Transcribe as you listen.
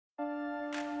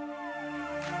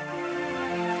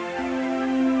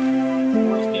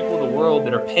rich people in the world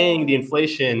that are paying the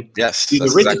inflation. Yes, to the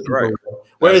that's richest exactly right. people in the world.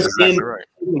 Whereas Exactly right.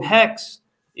 in HEX,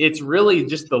 it's really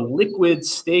just the liquid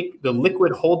stake, the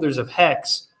liquid holders of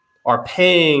HEX are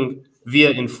paying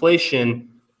via inflation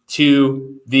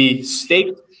to the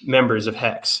staked members of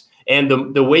HEX. And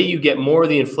the way you get more of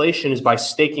the inflation is by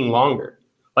staking longer.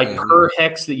 Like per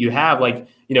HEX that you have, like,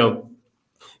 you know,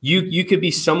 you could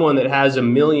be someone that has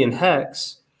 1 million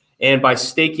HEX, and by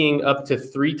staking up to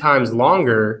 3 times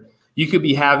longer, you could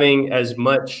be having as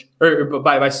much, or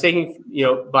by staking, you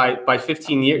know, by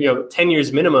 15 years, you know, 10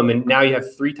 years minimum, and now you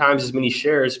have 3 times as many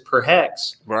shares per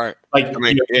HEX. Right. Like, I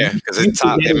mean, you know, yeah, because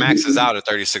it maxes out at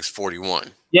 36.41.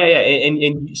 Yeah, yeah,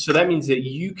 and so that means that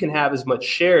you can have as much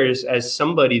shares as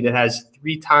somebody that has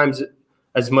 3 times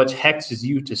as much HEX as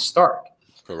you to start.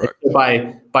 Correct. So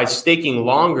by staking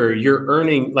longer, you're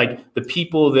earning, like, the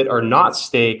people that are not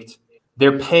staked,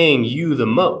 they're paying you the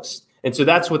most. And so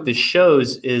that's what this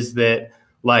shows, is that,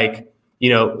 like, you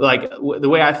know, like the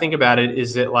way I think about it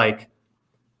is that, like,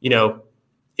 you know,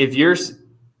 if you're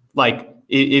like,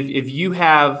 if you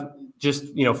have just,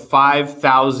 you know,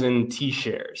 5,000 T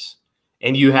shares,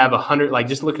 and you have 100, like,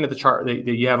 just looking at the chart that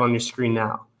you have on your screen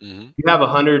now, you have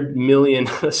 100 million.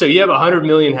 So you have 100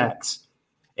 million HEX.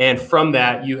 And from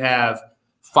that, you have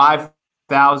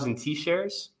 5,000 T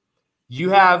shares.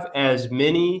 You have as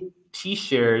many T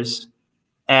shares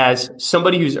as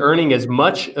somebody who's earning as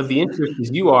much of the interest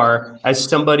as you are, as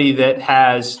somebody that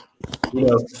has, you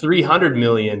know, 300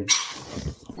 million.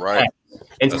 Right.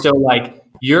 And so, like,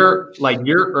 you're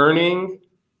earning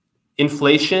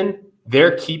inflation,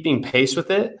 they're keeping pace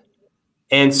with it.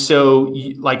 And so,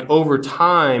 like, over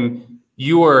time,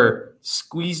 you are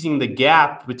squeezing the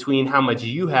gap between how much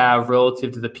you have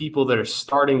relative to the people that are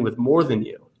starting with more than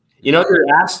you. In other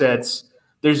assets,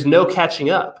 there's no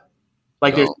catching up.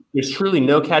 Like, there's truly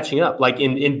no catching up. Like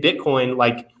in Bitcoin,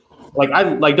 like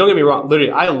don't get me wrong,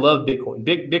 literally, I love Bitcoin.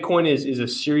 Bitcoin is a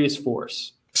serious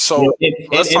force. So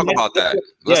let's talk about that.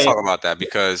 Let's talk about that,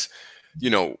 because, you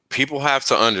know, people have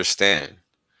to understand,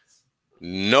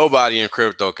 nobody in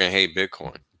crypto can hate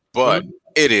Bitcoin, but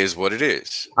it is what it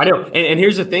is. I know. And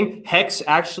here's the thing. HEX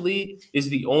actually is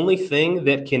the only thing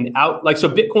that can so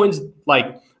Bitcoin's,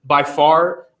 like, by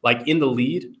far, like, in the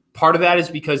lead. Part of that is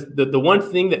because the one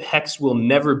thing that HEX will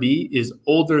never be is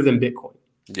older than Bitcoin.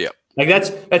 Yeah. Like,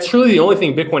 that's truly the only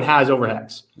thing Bitcoin has over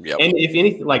HEX. Yep. And if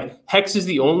anything, like, HEX is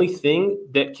the only thing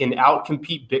that can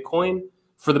outcompete Bitcoin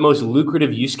for the most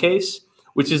lucrative use case,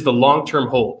 which is the long-term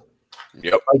hold.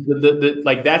 Yep.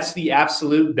 Like, that's the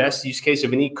absolute best use case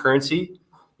of any currency,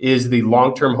 is the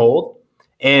long-term hold.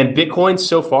 And Bitcoin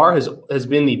so far has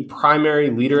been the primary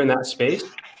leader in that space,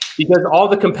 because all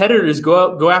the competitors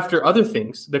go after other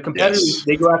things. The competitors,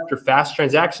 they go after fast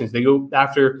transactions. They go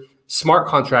after smart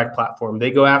contract platform.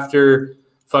 They go after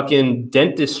fucking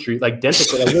dentistry, like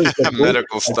dentistry, like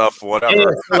medical stuff, whatever.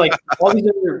 Yeah, so, like, all these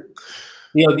other,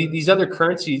 you know, these other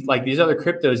currencies, like these other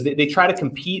cryptos, they try to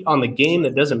compete on the game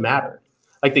that doesn't matter.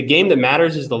 Like, the game that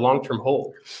matters is the long-term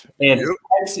hold. And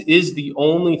HEX is the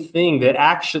only thing that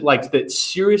actually, like, that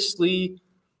seriously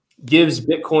gives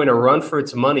Bitcoin a run for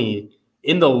its money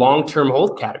in the long-term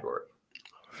hold category.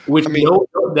 Which, I mean,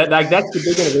 that's the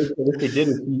big innovation that they did.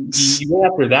 Is you go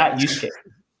after that use case.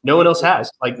 No one else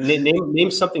has. Like, name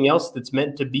something else that's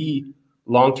meant to be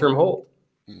long-term hold.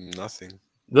 Nothing.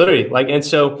 Literally. Like, and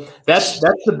so that's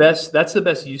the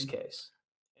best use case.